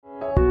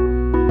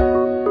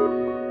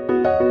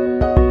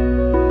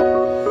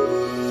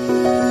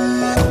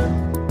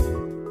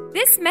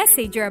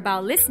message you're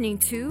about listening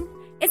to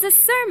is a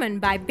sermon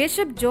by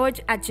Bishop George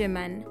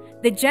Ajiman,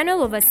 the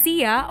General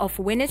Overseer of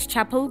Winners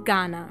Chapel,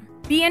 Ghana.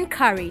 Be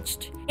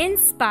encouraged,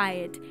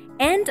 inspired,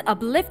 and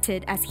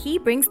uplifted as he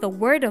brings the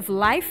word of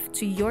life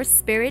to your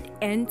spirit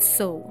and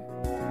soul.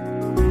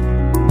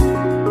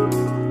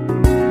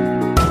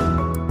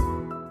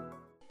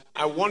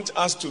 I want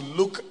us to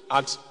look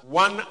at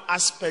one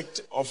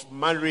aspect of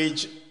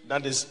marriage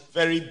that is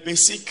very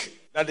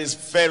basic, that is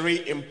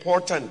very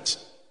important.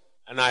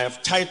 And I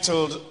have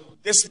titled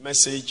this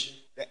message,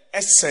 The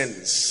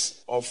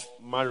Essence of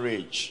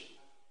Marriage.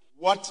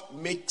 What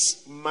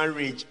makes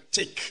marriage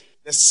tick?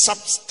 The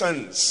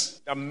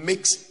substance that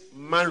makes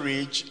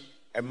marriage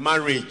a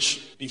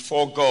marriage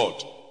before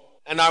God.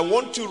 And I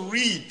want to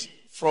read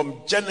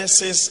from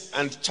Genesis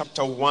and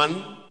chapter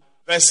 1,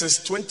 verses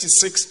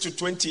 26 to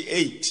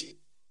 28.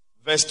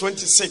 Verse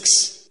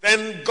 26.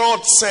 Then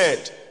God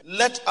said,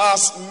 "Let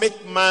us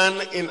make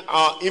man in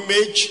our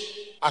image,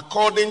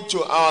 according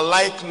to our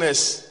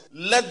likeness.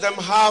 Let them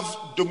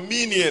have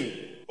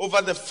dominion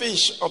over the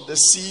fish of the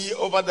sea,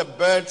 over the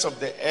birds of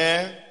the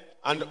air,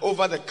 and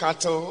over the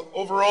cattle,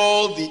 over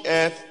all the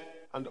earth,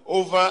 and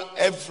over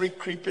every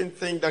creeping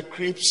thing that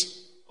creeps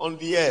on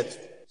the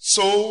earth."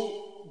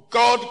 So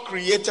God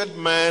created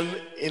man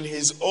in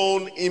his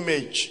own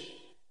image.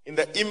 In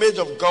the image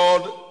of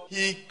God,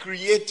 he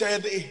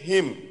created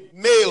him.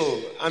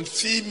 Male and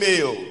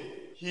female,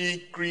 he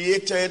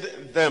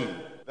created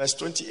them. Verse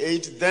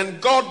 28, then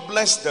God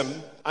blessed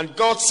them, and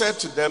God said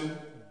to them,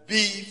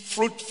 "Be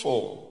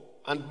fruitful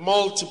and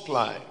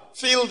multiply.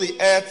 Fill the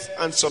earth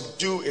and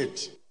subdue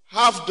it.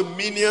 Have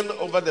dominion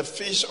over the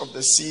fish of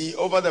the sea,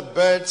 over the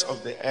birds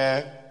of the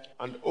air,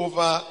 and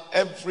over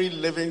every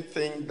living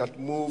thing that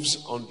moves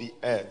on the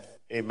earth."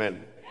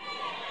 Amen.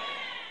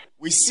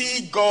 We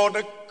see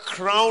God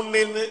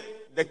crowning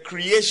the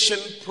creation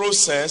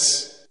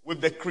process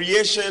with the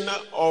creation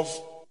of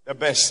the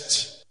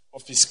best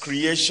of his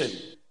creation.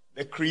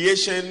 The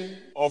creation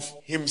of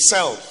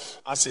himself,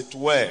 as it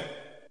were.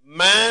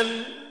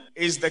 Man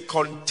is the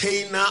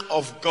container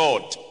of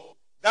God.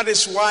 That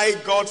is why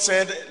God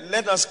said,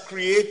 "Let us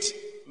create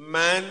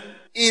man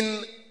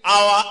in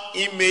our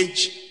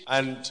image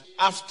and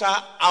after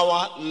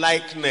our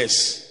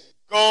likeness."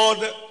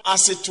 God,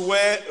 as it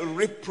were,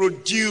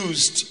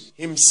 reproduced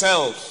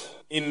himself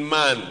in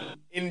man.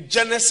 In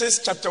Genesis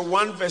chapter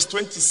 1, verse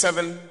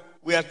 27,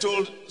 we are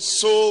told,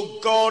 "So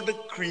God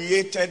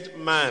created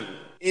man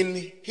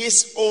in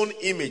his own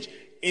image."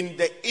 In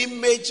the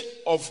image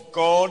of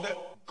God,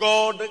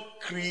 God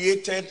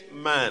created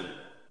man.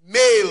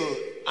 Male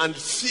and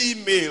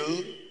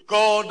female,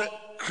 God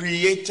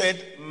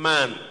created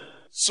man.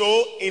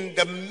 So in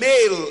the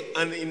male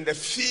and in the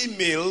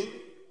female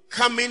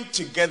coming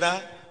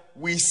together,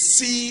 we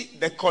see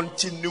the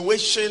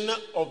continuation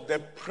of the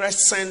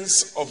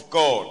presence of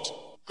God.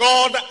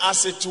 God,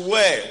 as it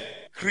were,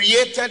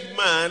 created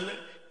man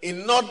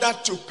in order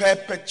to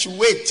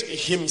perpetuate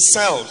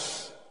himself.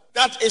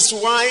 That is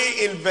why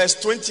in verse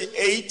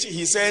 28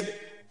 he said,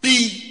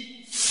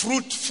 "Be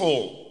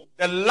fruitful."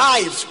 The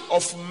life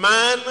of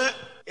man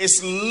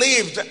is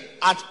lived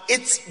at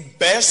its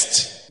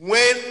best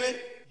when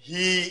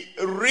he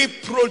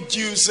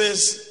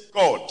reproduces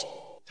God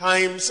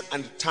times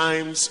and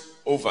times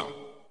over.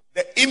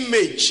 The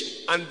image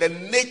and the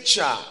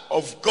nature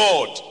of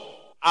God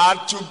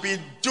are to be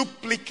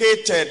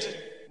duplicated,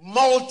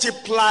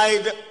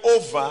 multiplied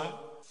over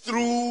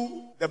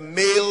through the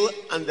male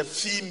and the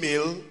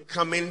female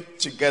coming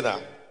together.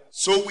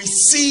 So we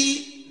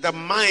see the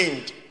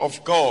mind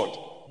of God,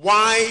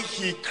 why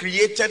he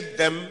created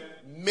them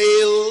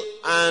male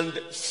and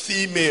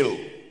female.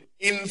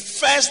 In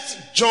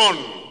 1 John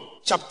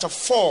chapter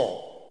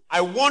 4,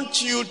 I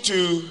want you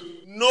to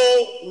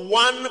know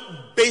one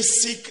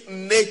basic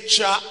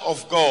nature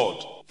of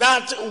God,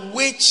 that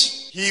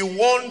which he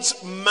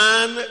wants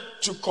man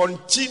to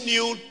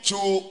continue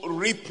to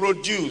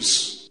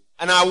reproduce.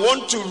 And I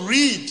want to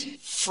read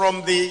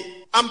from the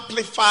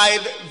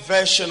Amplified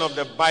version of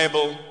the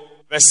Bible,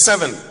 verse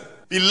 7.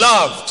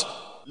 "Beloved,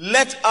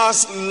 let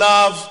us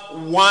love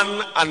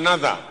one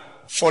another,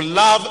 for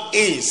love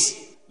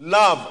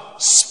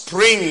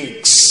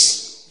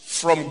springs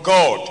from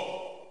God.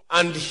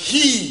 And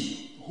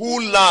he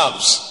who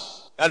loves,"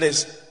 that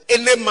is,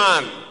 any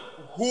man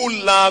who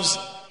loves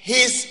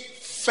his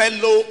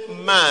fellow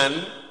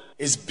man,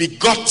 "is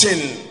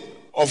begotten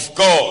of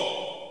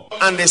God,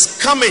 and is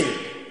coming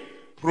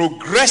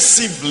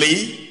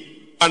progressively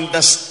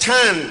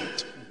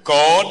understand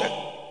God."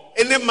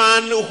 Any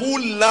man who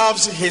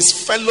loves his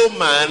fellow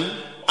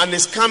man and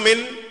is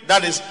coming,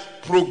 that is,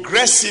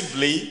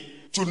 progressively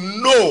to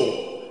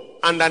know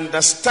and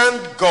understand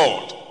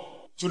God.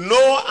 To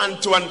know and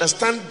to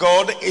understand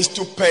God is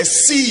to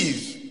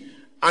perceive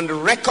and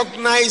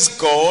recognize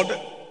God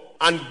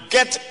and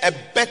get a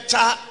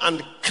better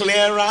and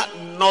clearer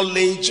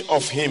knowledge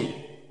of him.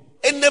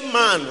 Any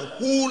man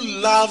who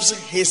loves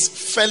his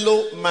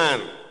fellow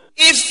man,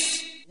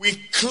 if we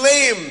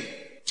claim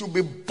to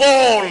be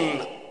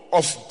born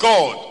of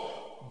God,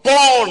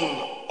 born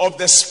of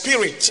the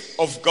Spirit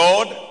of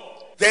God,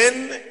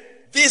 then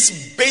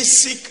this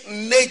basic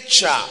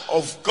nature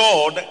of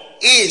God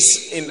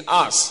is in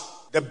us.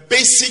 The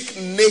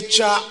basic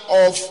nature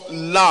of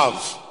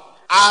love,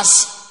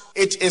 as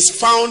it is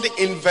found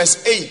in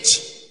verse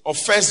 8 of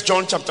 1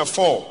 John chapter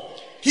 4.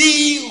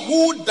 He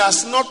who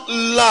does not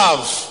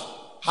love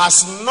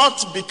has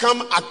not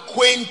become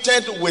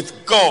acquainted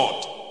with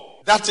God.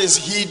 That is,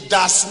 he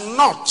does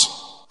not,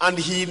 and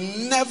he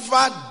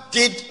never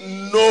did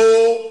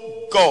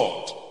know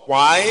God.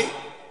 Why?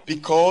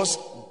 Because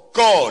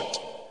God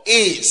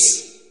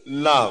is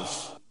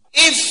love.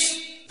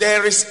 If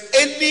there is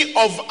any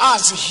of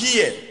us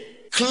here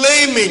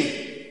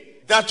claiming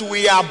that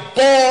we are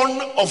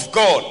born of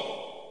God,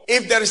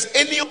 if there is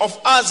any of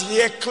us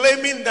here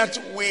claiming that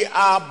we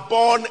are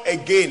born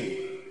again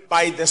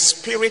by the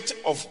Spirit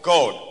of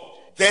God,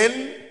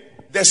 then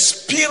the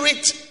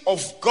Spirit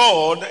of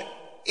God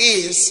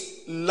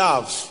is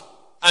love.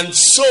 And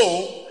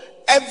so,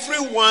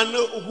 everyone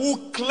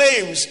who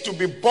claims to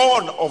be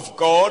born of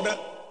God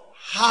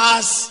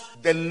has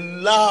the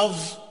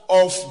love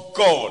of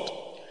God,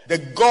 the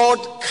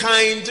God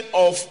kind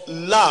of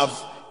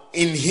love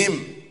in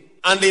him.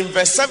 And in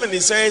verse 7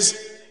 it says,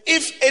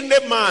 if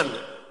any man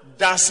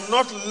does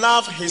not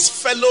love his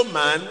fellow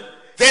man,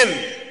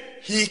 then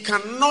he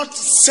cannot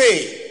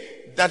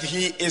say that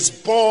he is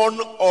born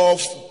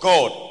of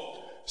God.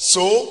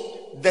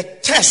 So the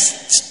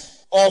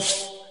test of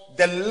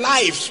the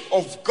life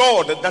of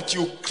God that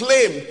you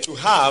claim to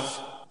have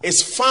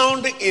is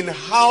found in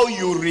how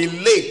you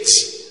relate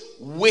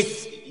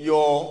with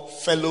your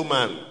fellow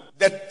man.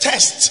 The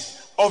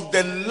test of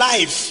the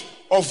life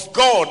of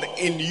God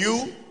in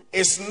you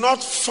is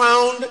not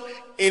found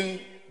in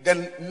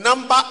the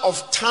number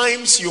of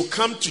times you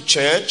come to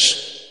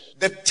church.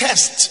 The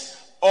test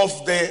of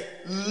the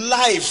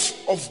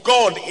life of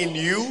God in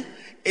you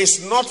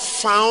is not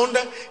found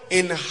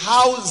in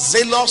how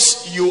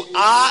zealous you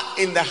are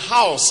in the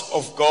house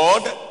of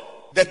God.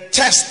 The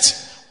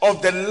test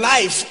of the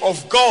life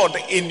of God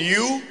in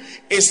you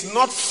is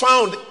not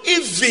found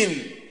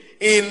even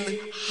in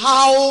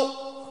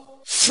how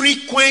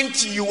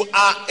frequent you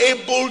are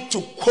able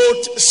to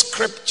quote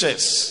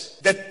scriptures.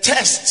 The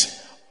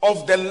test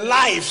of the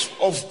life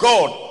of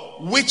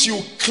God which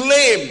you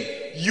claim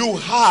you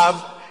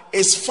have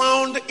is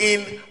found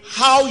in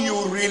how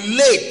you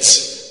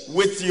relate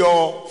with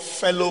your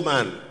fellow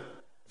man.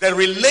 The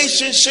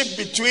relationship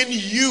between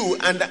you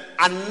and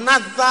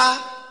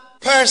another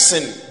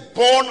person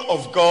born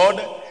of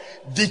God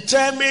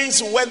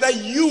determines whether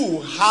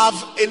you have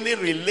any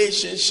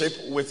relationship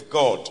with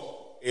God.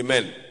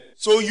 Amen.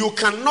 So you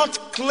cannot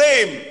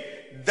claim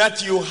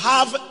that you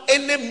have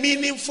any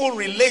meaningful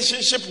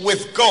relationship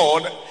with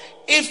God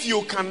if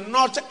you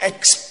cannot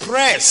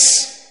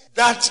express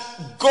that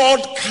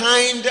God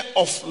kind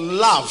of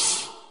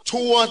love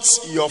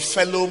towards your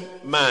fellow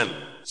man.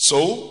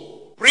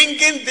 So,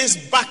 bringing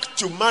this back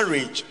to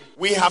marriage,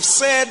 we have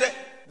said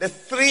the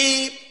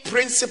three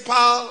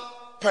principal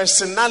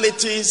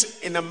personalities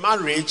in a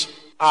marriage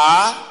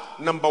are,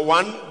 number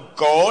one,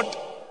 God;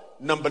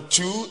 number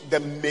two, the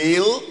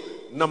male;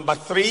 number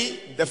three,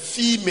 the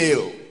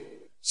female.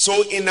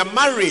 So in a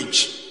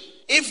marriage,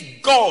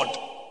 if God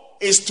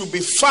is to be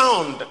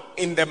found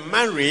in the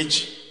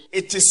marriage,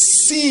 it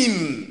is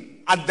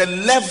seen at the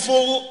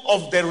level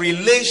of the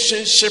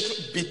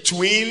relationship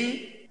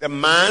between the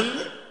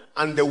man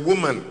and the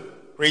woman.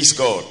 Praise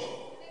God.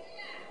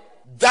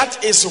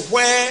 That is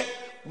where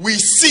we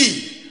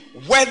see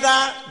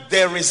whether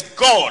there is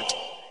God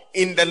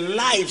in the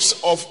lives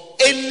of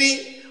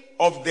any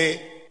of the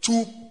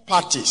two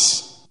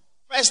parties.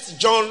 1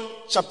 John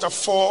chapter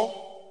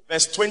 4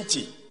 verse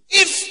 20.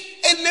 If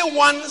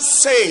anyone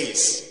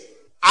says,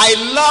 I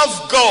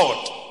love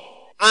God,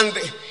 and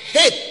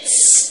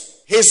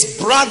hates his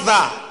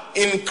brother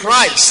in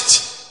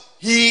Christ,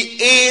 he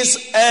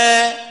is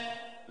a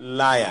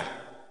liar.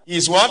 He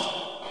is what?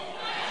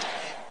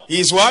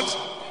 He is what?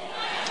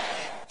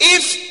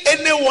 If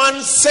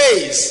anyone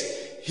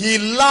says he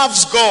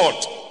loves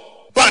God,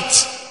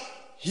 but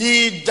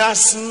he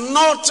does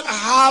not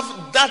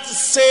have that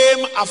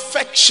same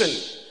affection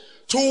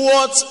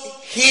towards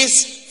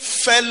his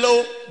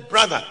fellow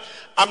brother.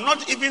 I'm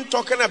not even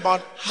talking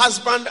about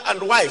husband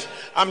and wife.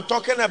 I'm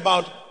talking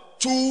about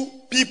two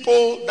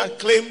people that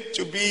claim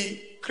to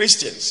be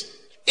Christians.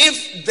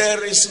 If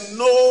there is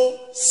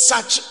no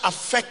such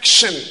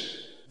affection,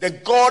 the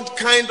God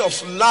kind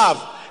of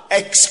love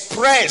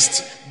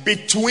expressed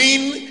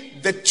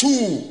between the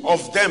two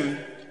of them,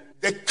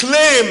 the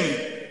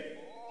claim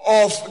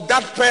of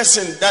that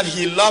person that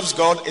he loves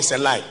God is a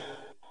lie.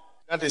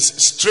 That is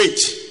straight.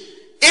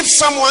 If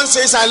someone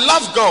says, I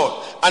love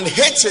God, and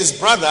hates his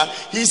brother,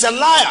 he is a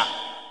liar.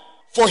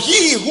 For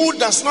he who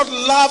does not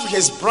love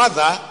his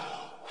brother,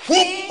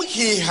 whom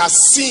he has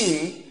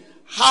seen,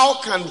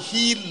 how can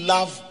he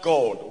love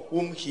God,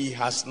 whom he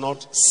has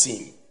not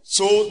seen?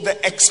 So the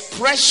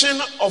expression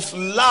of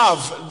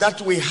love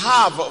that we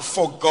have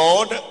for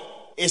God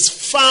is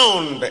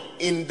found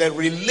in the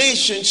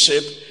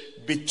relationship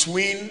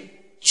between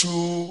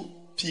two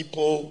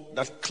people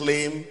that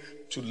claim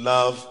to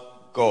love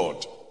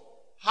God.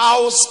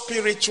 How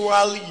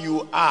spiritual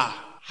you are,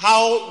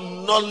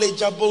 how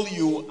knowledgeable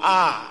you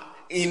are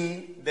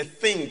in the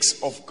things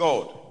of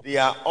God, they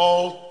are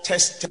all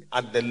tested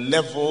at the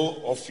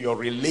level of your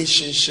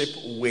relationship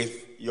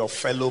with your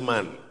fellow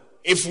man.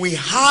 If we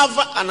have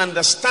an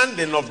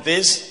understanding of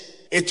this,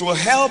 it will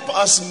help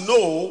us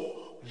know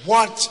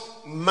what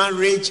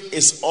marriage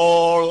is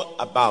all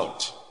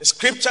about. The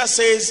scripture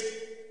says,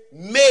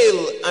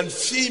 male and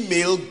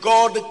female,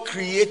 God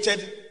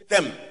created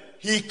them.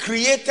 He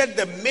created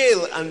the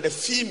male and the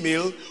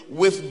female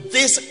with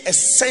this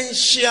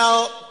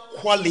essential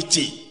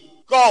quality.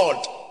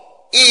 God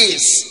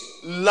is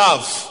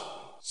love.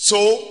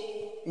 So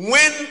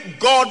when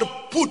God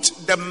put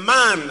the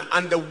man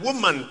and the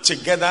woman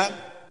together,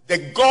 the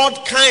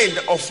God kind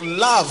of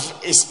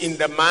love is in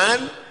the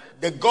man,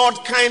 the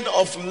God kind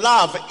of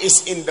love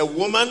is in the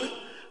woman,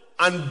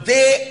 and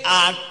they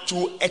are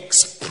to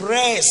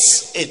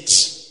express it.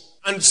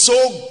 And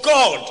so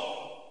God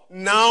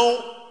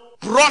now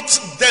brought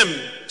them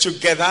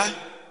together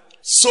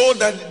so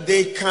that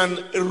they can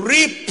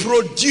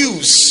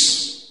reproduce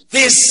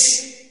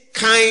this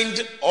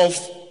kind of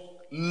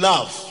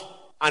love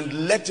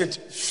and let it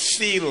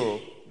fill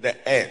the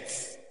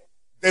earth.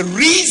 The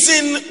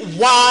reason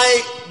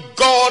why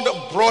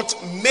God brought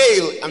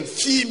male and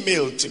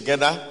female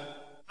together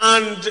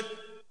and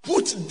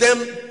put them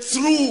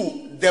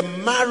through the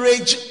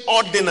marriage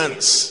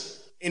ordinance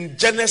in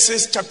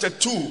Genesis chapter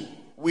 2,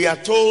 we are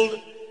told,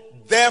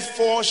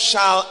 therefore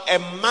shall a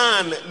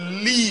man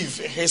leave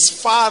his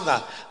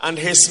father and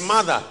his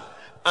mother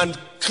and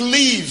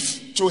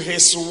cleave to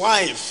his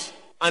wife,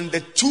 and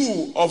the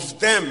two of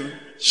them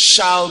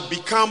shall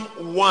become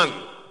one.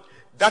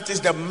 That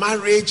is the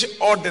marriage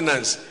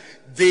ordinance.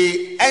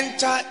 They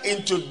enter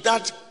into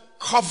that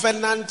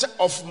covenant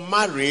of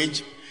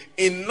marriage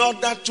in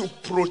order to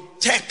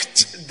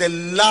protect the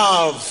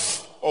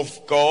love of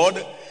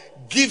God,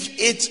 give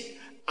it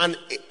an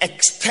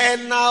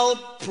external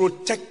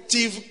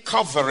protective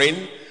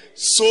covering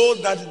so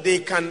that they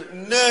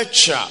can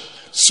nurture,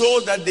 so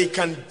that they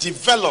can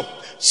develop,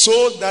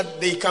 so that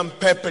they can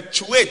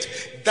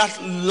perpetuate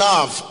that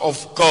love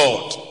of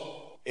God.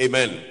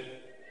 Amen.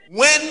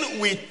 When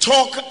we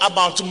talk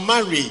about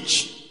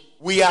marriage,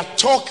 we are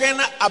talking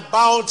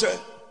about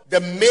the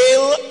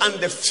male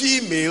and the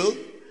female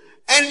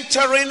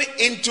entering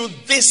into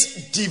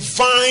this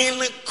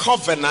divine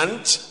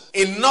covenant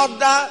in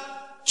order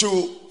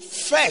to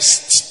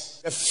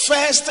the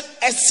first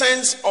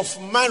essence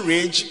of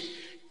marriage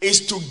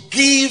is to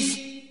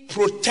give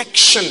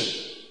protection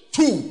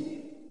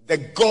to the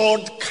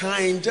God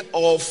kind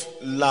of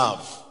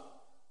love.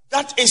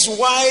 That is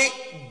why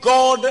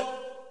God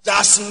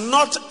does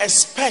not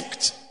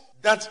expect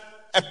that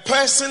a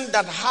person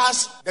that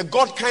has the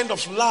God kind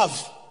of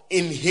love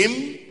in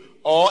him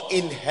or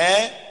in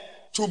her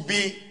to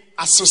be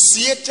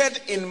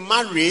associated in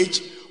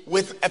marriage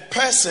with a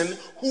person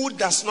who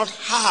does not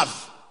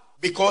have,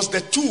 because the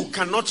two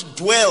cannot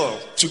dwell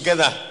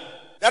together.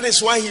 That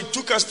is why he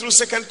took us through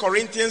 2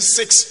 Corinthians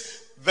 6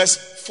 verse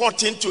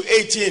 14 to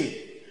 18.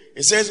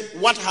 It says,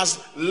 what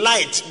has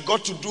light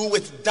got to do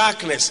with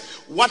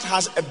darkness? What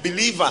has a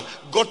believer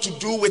got to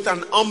do with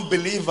an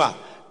unbeliever?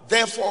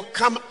 Therefore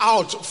come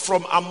out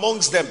from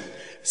amongst them.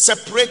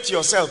 Separate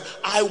yourself.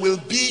 I will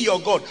be your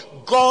God.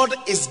 God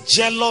is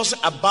jealous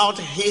about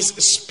his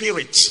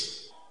spirit.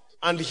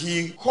 And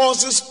he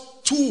causes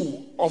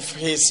two of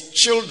his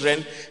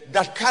children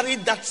that carry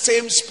that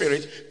same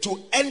spirit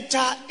to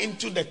enter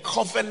into the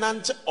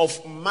covenant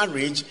of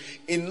marriage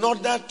in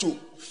order to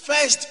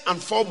first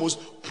and foremost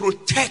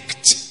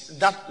protect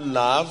that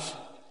love,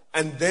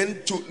 and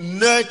then to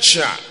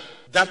nurture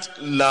that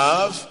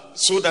love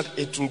so that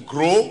it will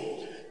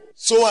grow,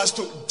 so as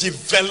to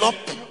develop,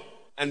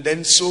 and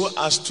then so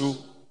as to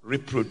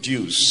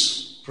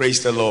reproduce.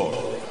 Praise the Lord.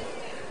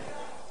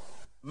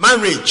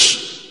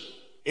 Marriage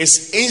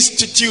is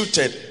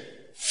instituted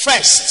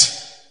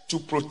first to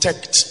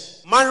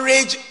protect.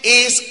 Marriage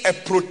is a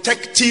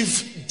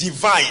protective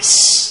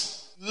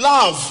device.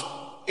 Love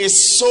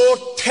is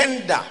so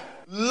tender.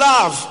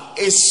 Love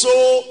is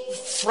so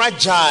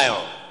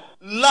fragile.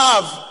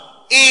 Love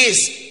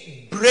is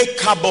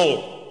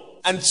breakable.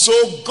 And so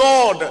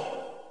God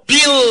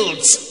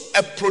builds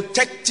a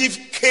protective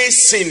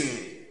casing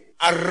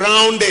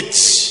around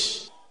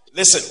it.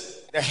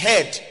 Listen, the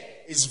head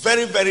is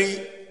very,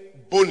 very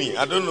bony.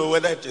 I don't know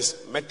whether it is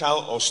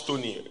metal or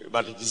stony,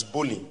 but it is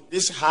bony.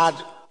 This hard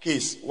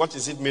case, what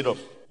is it made of?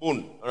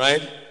 Bone, all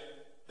right?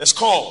 The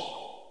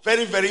skull,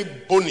 very, very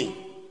bony.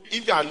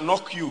 If I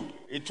knock you,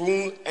 it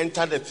won't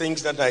enter the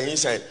things that are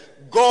inside.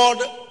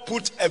 God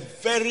put a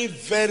very,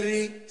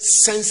 very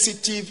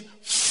sensitive,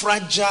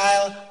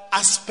 fragile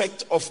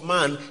aspect of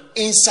man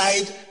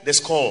inside the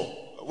skull.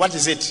 What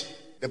is it?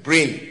 The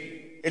brain.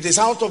 It is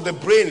out of the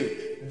brain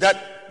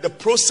that the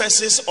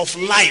processes of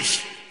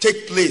life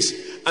take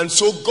place. And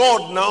so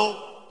God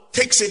now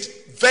takes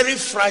it very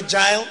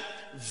fragile,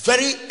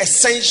 very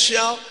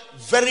essential,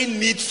 very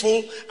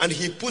needful, and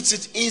he puts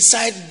it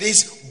inside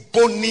this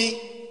bony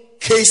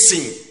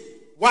casing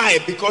Why?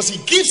 Because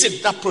he gives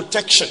it that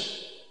protection.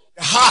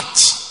 The heart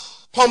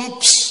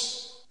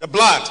pumps the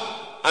blood,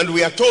 and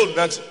we are told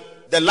that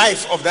the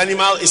life of the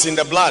animal is in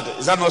the blood.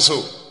 Is that not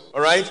so?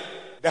 All right?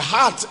 The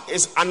heart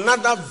is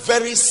another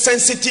very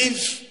sensitive,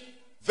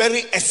 very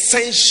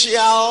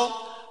essential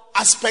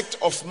aspect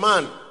of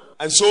man.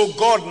 And so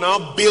God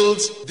now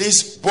builds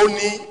this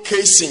bony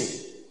casing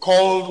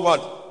called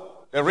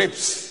what? The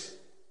ribs,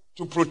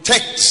 to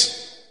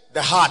protect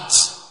the heart.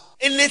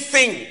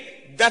 Anything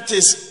that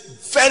is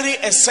very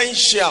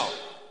essential.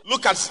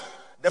 Look at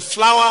the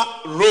flower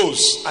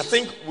rose. I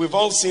think we've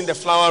all seen the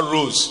flower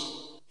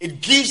rose. It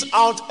gives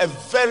out a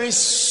very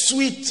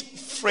sweet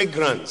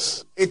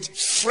fragrance. It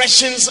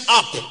freshens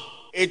up.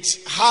 It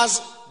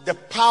has the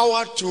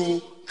power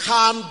to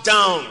calm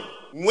down.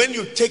 When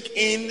you take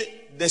in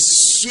the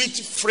sweet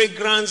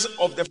fragrance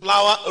of the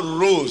flower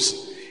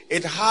rose,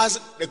 it has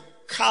the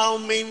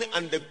calming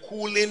and the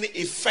cooling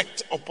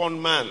effect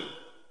upon man.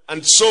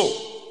 And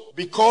so,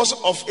 because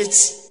of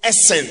its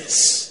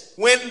essence,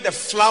 when the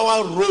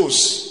flower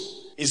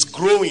rose is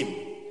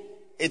growing,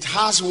 it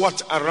has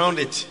what around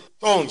it?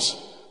 Thorns.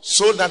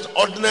 So that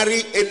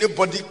ordinary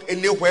anybody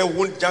anywhere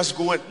won't just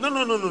go and...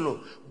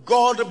 No.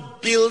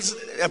 God builds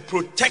a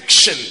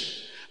protection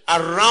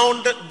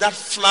around that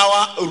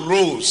flower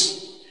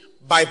rose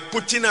by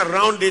putting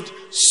around it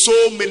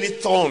so many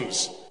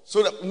thorns.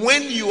 So that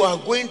when you are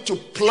going to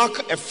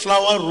pluck a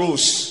flower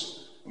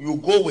rose, you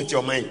go with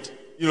your mind.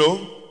 You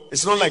know,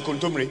 it's not like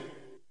kontomire.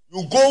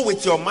 You go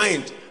with your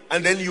mind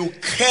and then you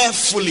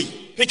carefully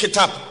pick it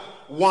up.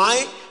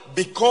 Why?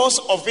 Because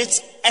of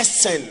its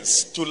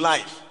essence to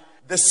life.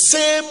 The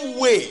same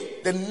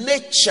way, the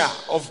nature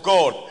of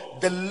God,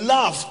 the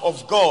love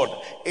of God,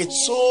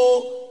 it's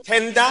so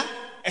tender,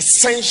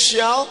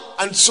 essential,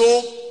 and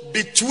so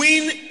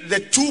between the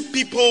two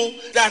people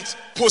that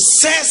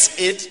possess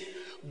it,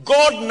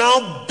 God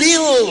now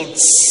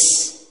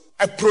builds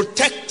a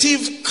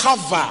protective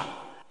cover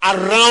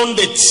around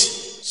it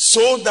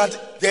so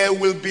that there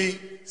will be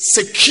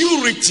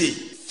security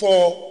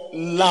for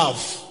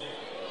love.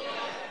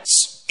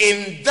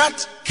 In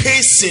that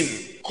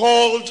casing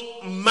called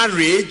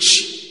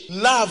marriage,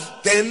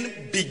 love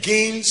then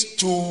begins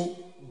to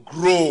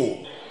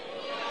grow.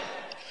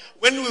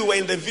 When we were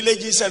in the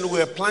villages and we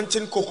were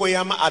planting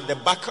cocoyam at the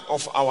back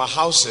of our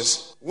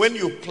houses, when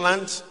you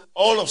plant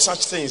all of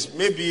such things,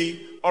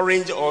 maybe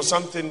orange or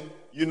something,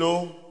 you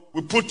know,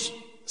 we put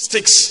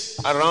sticks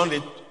around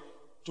it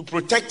to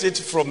protect it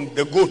from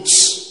the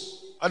goats.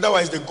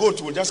 Otherwise, the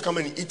goat will just come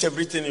and eat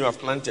everything you have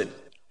planted.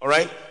 All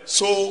right?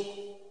 So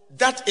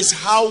that is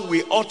how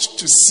we ought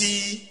to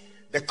see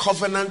the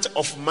covenant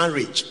of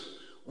marriage.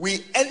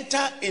 We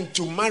enter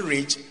into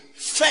marriage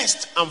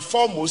first and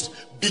foremost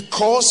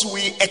because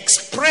we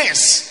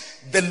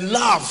express the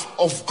love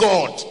of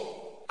God.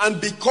 And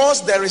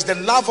because there is the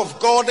love of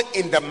God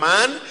in the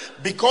man,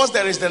 because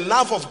there is the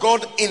love of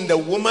God in the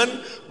woman,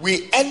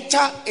 we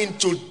enter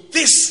into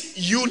this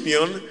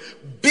union,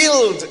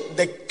 build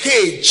the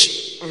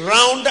cage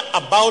round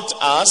about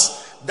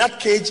us. That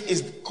cage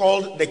is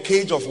called the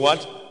cage of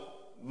what?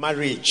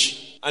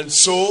 Marriage. And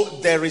so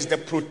there is the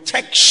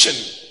protection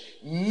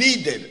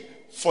needed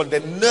for the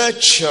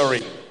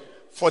nurturing,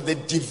 for the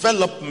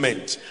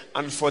development,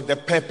 and for the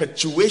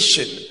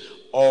perpetuation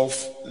of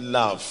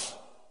love.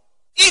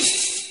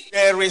 If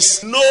there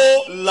is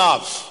no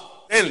love,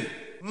 then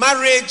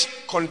marriage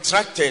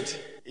contracted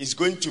is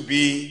going to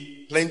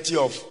be plenty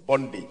of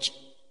bondage.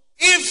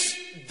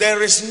 If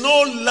there is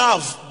no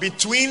love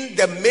between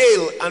the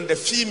male and the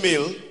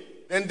female,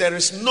 then there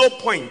is no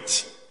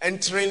point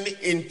entering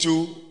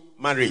into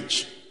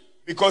marriage.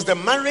 Because the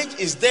marriage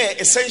is there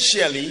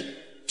essentially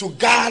to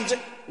guard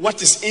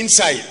what is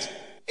inside.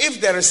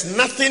 If there is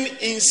nothing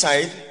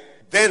inside,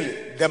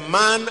 then the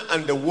man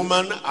and the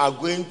woman are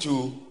going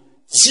to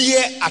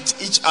tear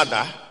at each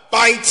other,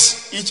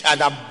 bite each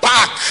other,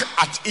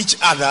 bark at each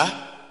other,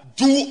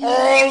 do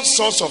all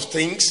sorts of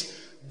things,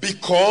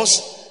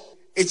 because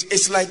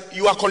it's like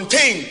you are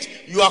contained,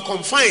 you are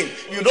confined,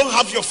 you don't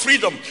have your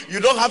freedom, you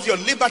don't have your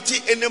liberty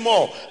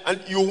anymore,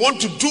 and you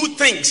want to do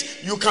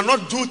things, you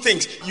cannot do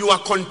things, you are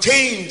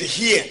contained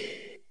here.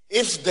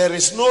 If there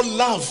is no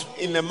love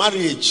in a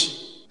marriage,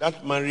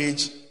 that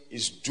marriage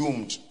is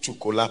doomed to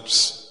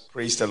collapse.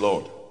 Praise the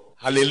Lord.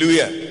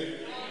 Hallelujah.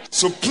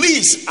 So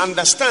please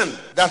understand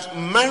that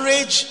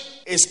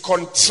marriage is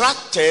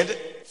contracted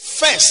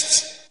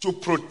first to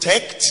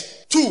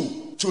protect,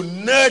 2 to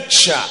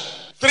nurture,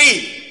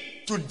 3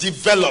 to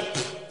develop,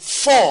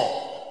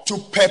 4 to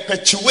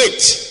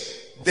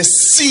perpetuate the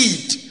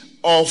seed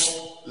of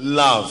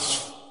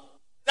love.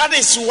 That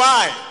is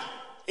why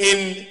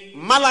in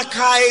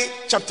Malachi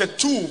chapter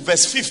 2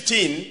 verse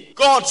 15,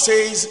 God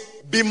says,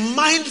 be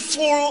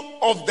mindful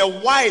of the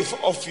wife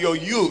of your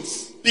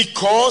youth,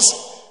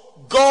 because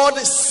God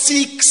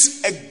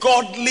seeks a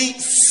godly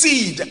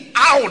seed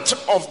out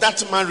of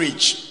that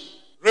marriage.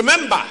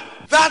 Remember,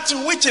 that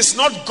which is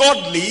not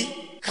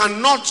godly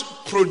cannot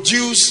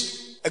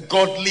produce a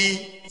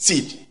godly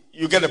seed.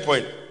 You get the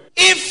point?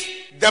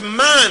 If the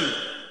man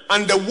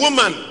and the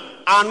woman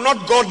are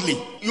not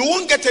godly, you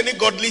won't get any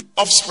godly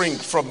offspring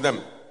from them.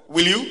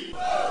 Will you?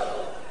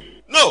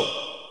 No.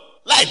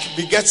 Like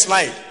begets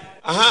like.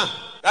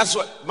 That's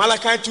what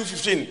Malachi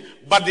 2:15.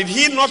 But did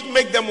he not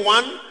make them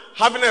one,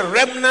 having a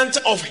remnant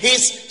of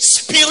his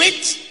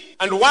spirit?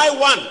 And why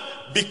one?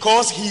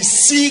 Because he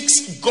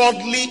seeks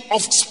godly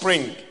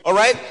offspring. All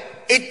right?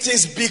 It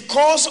is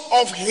because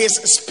of his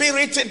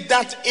spirit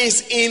that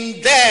is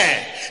in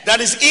there. That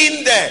is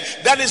in there.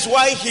 That is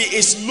why he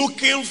is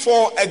looking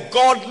for a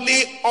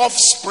godly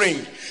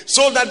offspring.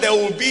 So that there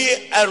will be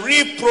a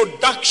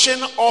reproduction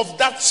of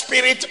that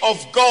spirit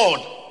of God.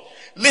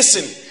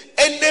 Listen,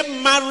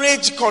 any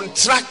marriage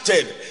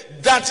contracted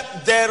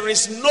that there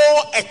is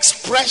no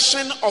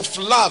expression of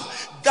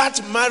love, that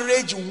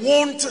marriage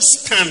won't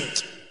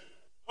stand.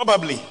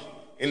 Probably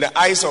in the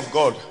eyes of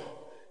God,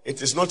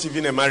 it is not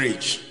even a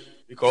marriage.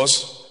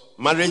 Because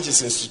marriage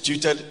is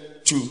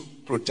instituted to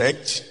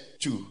protect,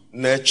 to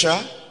nurture,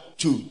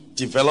 to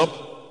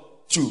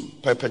develop, to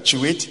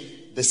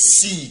perpetuate the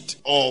seed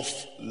of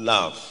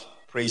love.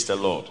 Praise the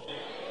Lord.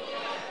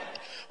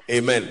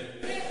 Amen.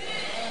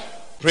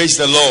 Praise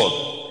the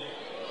Lord.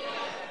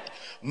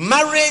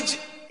 Marriage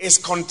is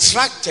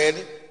contracted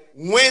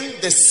when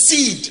the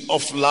seed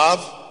of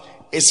love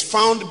is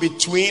found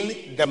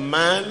between the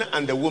man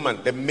and the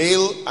woman, the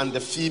male and the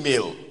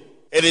female.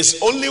 It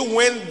is only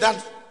when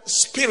that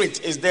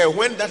spirit is there,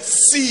 when that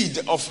seed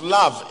of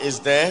love is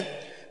there,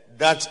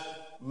 that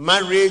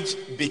marriage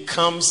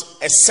becomes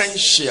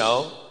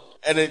essential,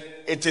 and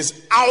it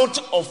is out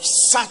of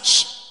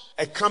such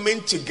a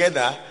coming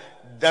together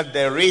that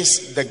there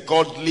is the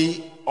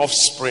godly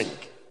offspring.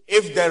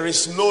 If there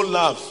is no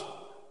love,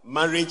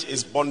 marriage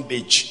is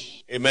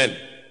bondage. Amen.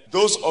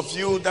 Those of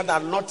you that are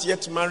not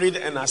yet married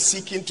and are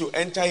seeking to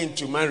enter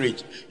into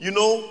marriage, you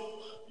know,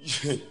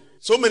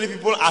 so many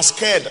people are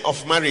scared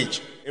of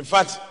marriage. In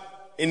fact,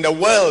 in the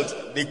world,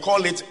 they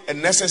call it a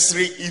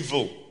necessary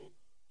evil.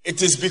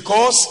 It is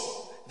because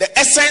the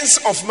essence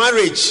of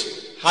marriage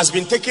has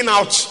been taken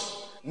out.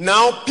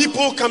 Now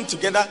people come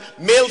together,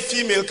 male,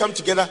 female come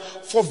together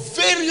for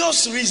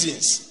various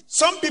reasons.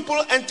 Some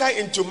people enter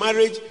into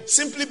marriage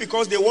simply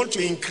because they want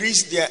to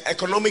increase their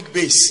economic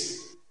base.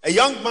 A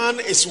young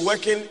man is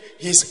working,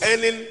 he's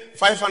earning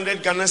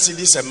 500 Ghana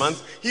cedis a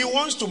month. He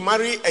wants to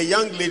marry a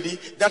young lady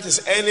that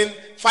is earning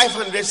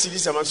 500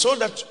 cedis a month, so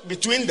that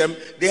between them,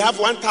 they have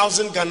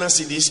 1,000 Ghana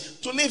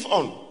cedis to live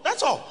on.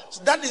 That's all.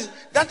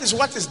 That is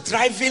what is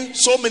driving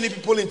so many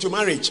people into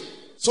marriage,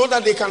 so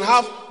that they can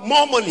have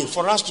more money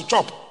for us to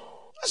chop.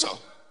 That's all.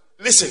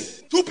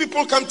 Listen, two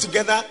people come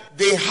together,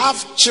 they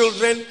have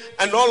children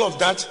and all of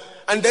that,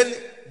 and then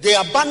they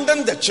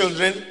abandon the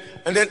children.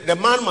 And then the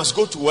man must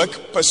go to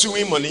work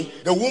pursuing money.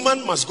 The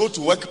woman must go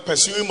to work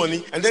pursuing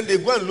money. And then they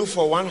go and look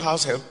for one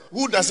house help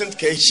who doesn't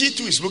care. She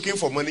too is looking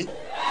for money.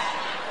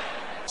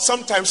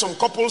 Sometimes some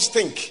couples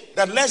think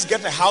that let's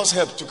get a house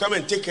help to come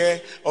and take care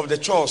of the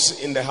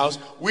chores in the house.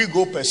 We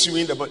go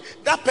pursuing the money.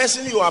 That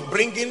person you are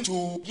bringing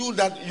to do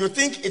that, you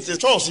think it's a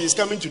chores he is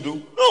coming to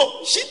do.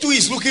 No, she too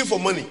is looking for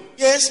money.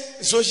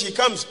 Yes, so she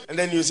comes and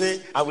then you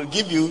say, I will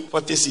give you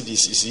 40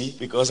 cedis, you see,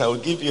 because I will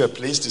give you a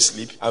place to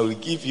sleep. I will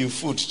give you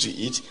food to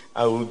eat.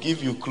 I will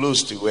give you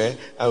clothes to wear.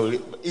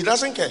 He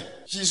doesn't care.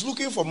 She's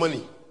looking for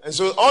money. And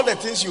so all the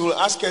things you will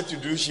ask her to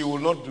do, she will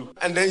not do.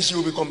 And then she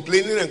will be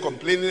complaining and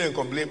complaining and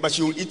complaining, but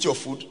she will eat your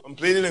food,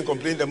 complaining and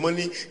complaining. The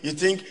money, you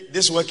think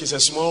this work is a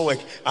small work.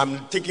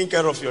 I'm taking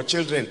care of your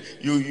children.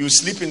 You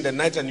sleep in the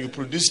night and you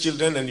produce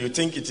children and you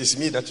think it is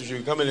me that you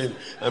should come in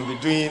and be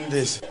doing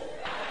this.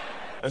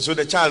 And so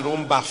the child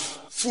won't bath.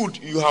 Food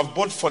you have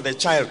bought for the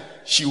child,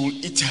 she will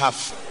eat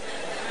half.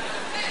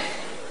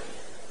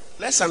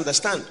 Let's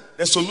understand.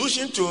 The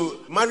solution to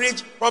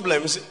marriage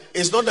problems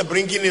is not the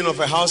bringing in of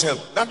a house help.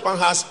 That one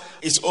has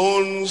its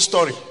own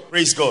story.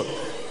 Praise God.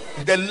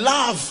 The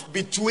love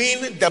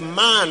between the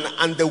man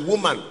and the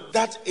woman,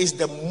 that is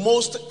the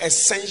most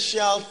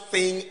essential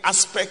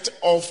aspect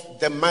of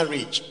the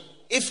marriage.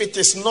 If it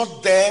is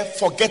not there,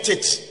 forget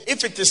it.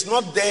 If it is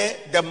not there,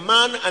 the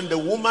man and the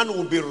woman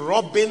will be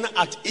rubbing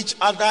at each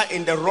other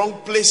in the wrong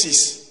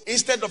places.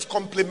 Instead of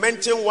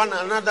complementing one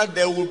another,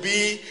 there will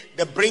be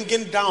the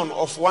bringing down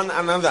of one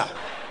another.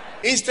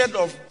 Instead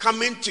of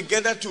coming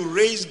together to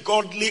raise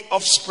godly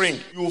offspring,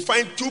 you will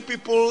find two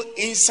people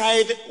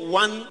inside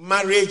one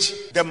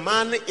marriage. The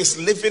man is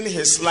living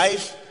his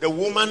life, the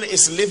woman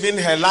is living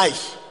her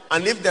life.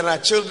 And if there are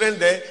children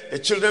there, the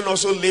children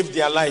also live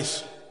their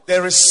life.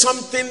 There is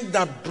something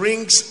that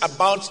brings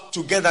about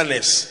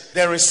togetherness.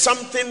 There is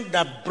something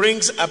that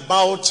brings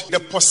about the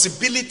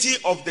possibility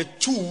of the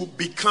two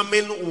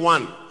becoming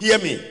one. Hear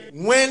me.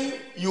 When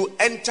you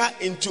enter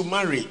into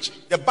marriage,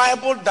 the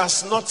Bible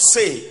does not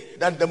say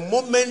that the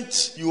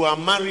moment you are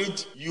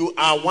married, you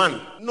are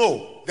one.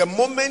 No. The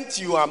moment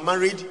you are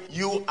married,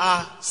 you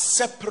are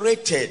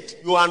separated.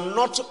 You are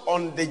not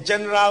on the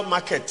general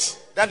market.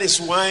 That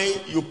is why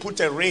you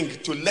put a ring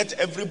to let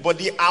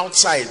everybody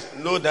outside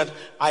know that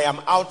I am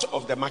out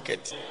of the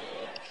market.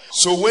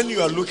 So when you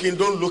are looking,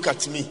 don't look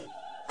at me.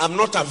 I'm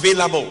not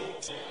available.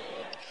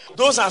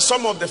 Those are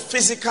some of the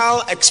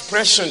physical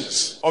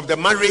expressions of the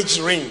marriage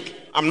ring.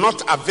 I'm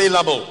not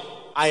available.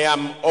 I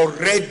am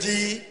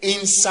already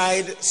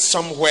inside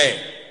somewhere.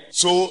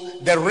 So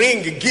the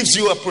ring gives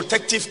you a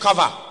protective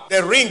cover.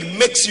 The ring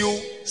makes you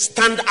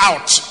stand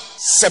out,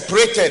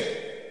 separated.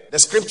 The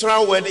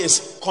scriptural word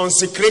is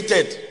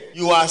consecrated.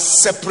 You are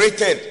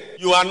separated.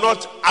 You are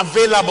not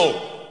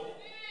available.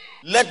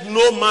 Let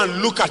no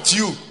man look at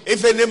you.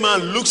 If any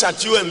man looks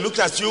at you and looks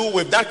at you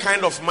with that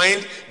kind of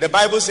mind, the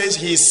Bible says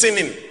he is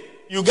sinning.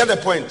 You get the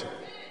point?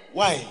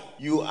 Why?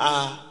 You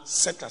are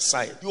set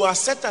aside. You are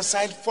set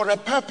aside for a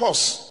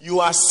purpose. You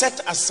are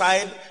set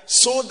aside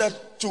so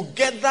that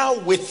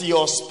together with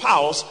your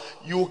spouse,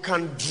 you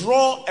can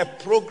draw a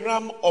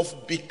program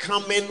of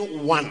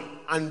becoming one.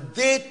 And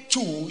they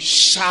two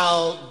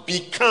shall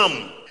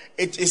become.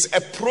 It is a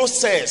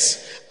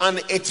process, and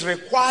it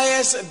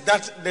requires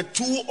that the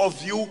two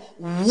of you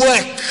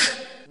work.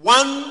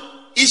 One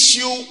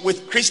issue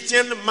with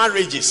Christian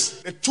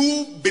marriages: the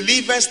two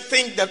believers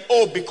think that,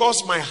 oh,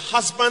 because my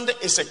husband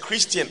is a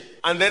Christian,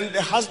 and then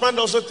the husband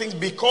also thinks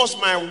because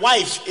my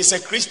wife is a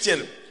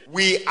Christian,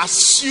 we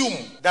assume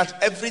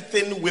that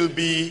everything will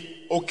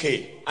be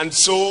okay. And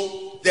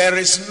so there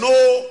is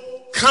no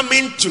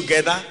coming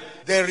together,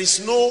 there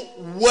is no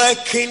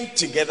working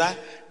together,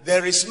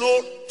 there is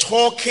no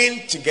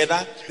talking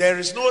together, there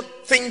is no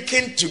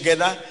thinking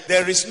together,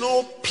 there is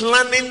no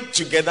planning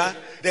together,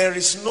 there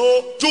is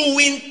no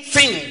doing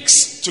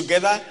things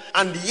together,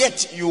 and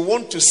yet you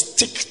want to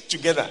stick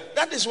together.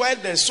 That is why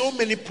there's so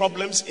many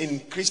problems in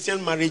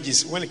Christian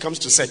marriages when it comes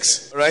to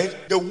sex, right?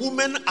 The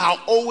women are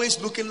always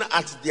looking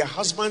at their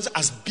husbands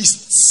as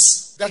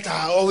beasts that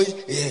are always,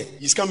 yeah,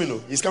 he's coming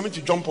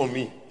to jump on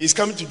me, he's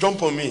coming to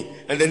jump on me,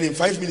 and then in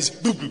 5 minutes,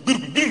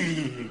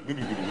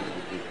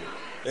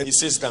 then he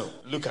sits down.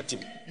 Look at him.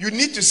 You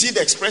need to see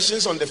the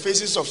expressions on the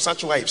faces of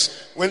such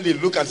wives when they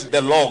look at the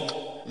log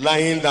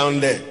lying down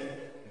there.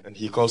 And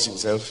he calls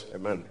himself a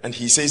man. And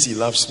he says he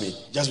loves me.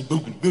 Just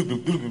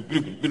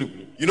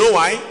you know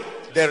why?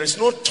 There is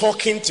no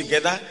talking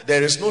together.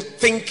 There is no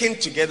thinking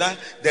together.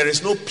 There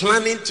is no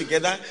planning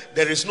together.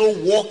 There is no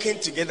walking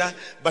together.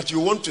 But you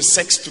want to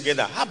sex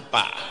together.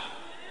 Habba.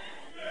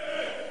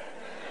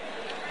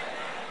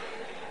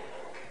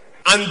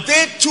 And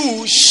they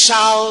two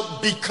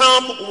shall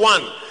become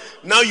one.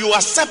 Now you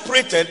are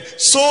separated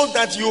so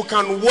that you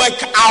can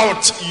work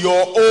out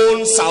your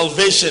own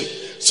salvation,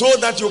 so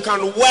that you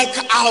can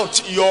work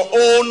out your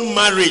own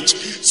marriage,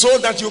 so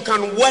that you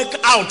can work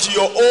out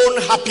your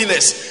own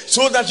happiness,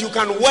 so that you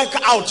can work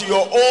out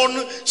your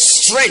own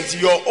strength,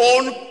 your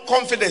own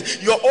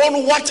confidence, your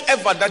own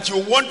whatever that you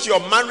want your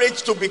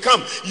marriage to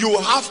become. You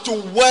have to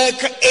work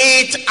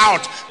it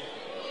out.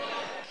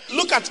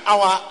 Look at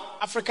our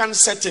African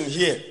setting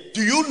here.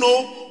 Do you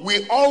know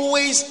we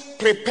always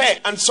prepare,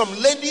 and some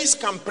ladies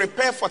can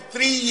prepare for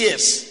 3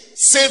 years,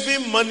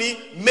 saving money,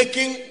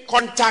 making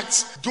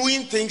contacts,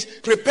 doing things,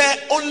 prepare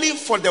only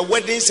for the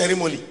wedding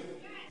ceremony.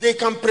 They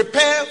can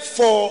prepare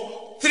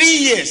for 3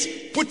 years,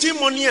 putting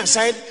money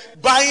aside,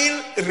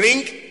 buying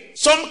ring.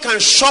 Some can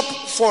shop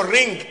for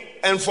ring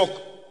and for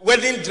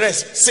wedding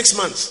dress 6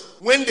 months.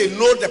 When they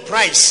know the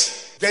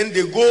price, then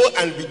they go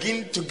and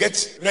begin to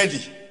get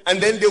ready. And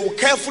then they will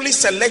carefully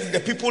select the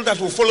people that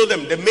will follow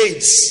them, the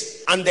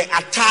maids and the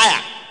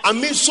attire. I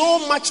mean,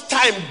 so much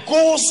time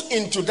goes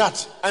into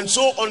that. And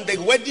so on the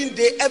wedding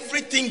day,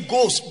 everything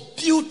goes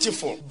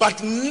beautiful.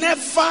 But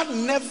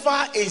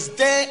never is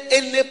there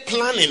any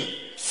planning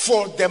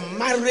for the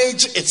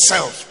marriage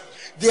itself.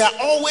 They are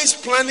always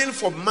planning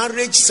for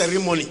marriage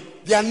ceremony.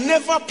 They are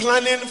never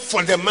planning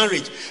for the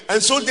marriage.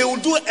 And so they will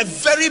do a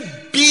very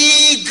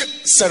big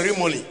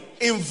ceremony.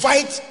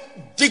 Invite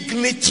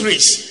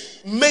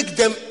dignitaries, make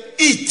them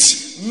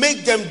eat,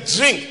 make them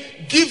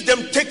drink, give them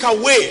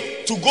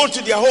takeaway to go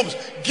to their homes,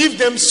 give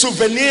them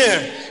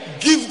souvenir,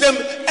 give them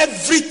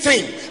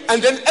everything,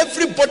 and then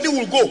everybody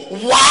will go,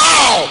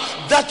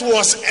 wow, that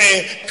was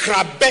a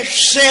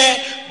Krabeshe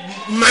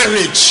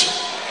marriage.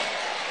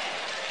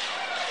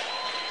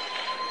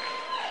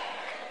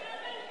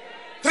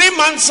 3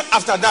 months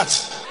after that,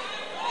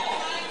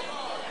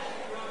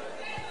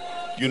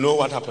 you know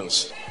what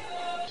happens.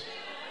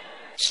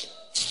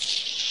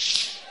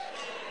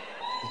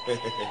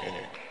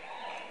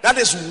 That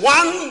is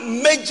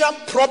one major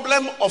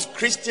problem of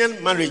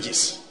Christian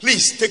marriages.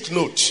 Please take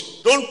note.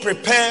 Don't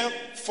prepare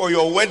for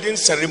your wedding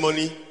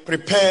ceremony,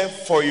 prepare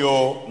for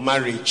your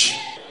marriage.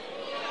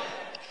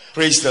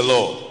 Praise the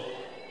Lord.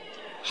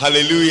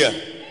 Hallelujah.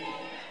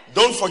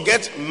 Don't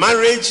forget,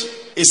 marriage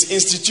is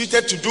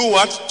instituted to do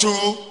what?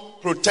 To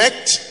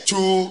protect,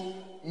 to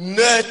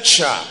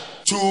nurture,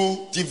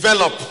 to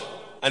develop,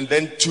 and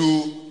then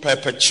to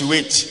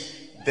perpetuate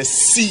the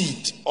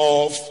seed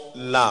of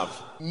love.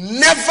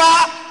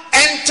 Never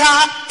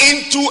enter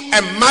into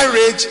a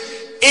marriage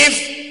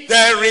if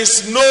there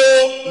is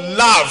no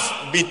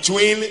love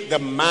between the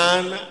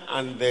man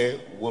and the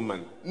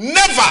woman.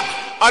 Never.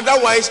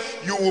 Otherwise,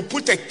 you will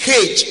put a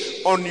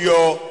cage on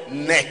your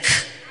neck.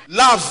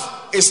 Love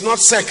is not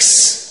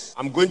sex.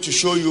 I'm going to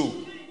show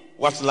you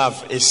what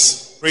love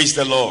is. Praise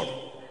the Lord.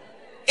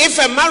 If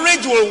a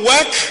marriage will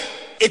work,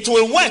 it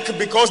will work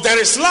because there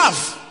is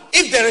love.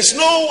 If there is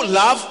no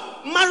love,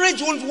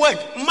 marriage won't work.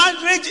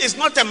 Marriage is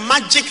not a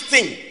magic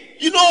thing.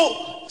 You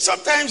know,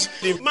 sometimes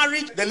the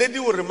lady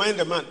will remind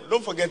the man,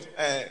 don't forget,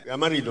 you are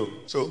married though.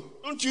 So,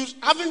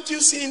 haven't you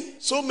seen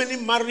so many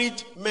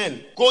married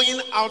men going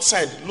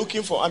outside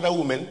looking for other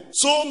women?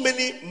 So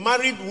many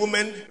married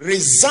women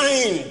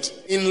resigned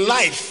in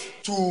life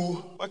to,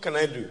 what can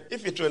I do?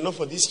 If it were not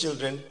for these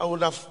children, I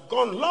would have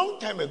gone long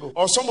time ago.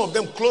 Or some of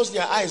them closed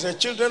their eyes,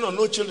 children or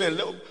no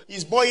children,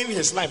 he's boring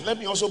his life. Let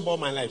me also bore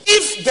my life.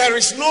 If there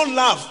is no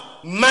love,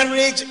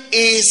 marriage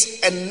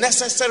is a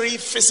necessary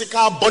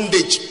physical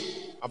bondage.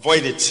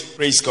 Avoid it.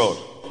 Praise God.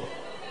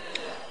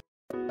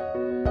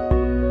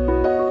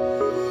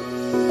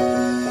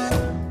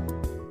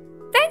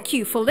 Thank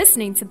you for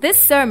listening to this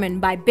sermon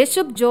by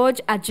Bishop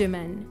George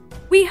Adjeman.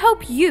 We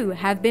hope you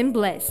have been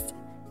blessed.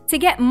 To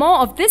get more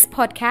of this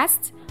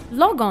podcast,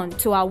 log on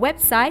to our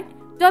website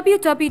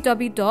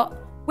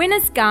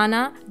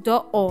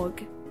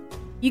www.winnersghana.org.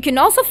 You can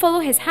also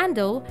follow his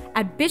handle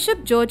at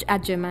Bishop George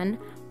Adjeman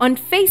on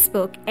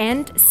Facebook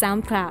and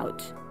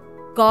SoundCloud.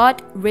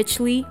 God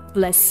richly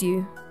bless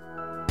you.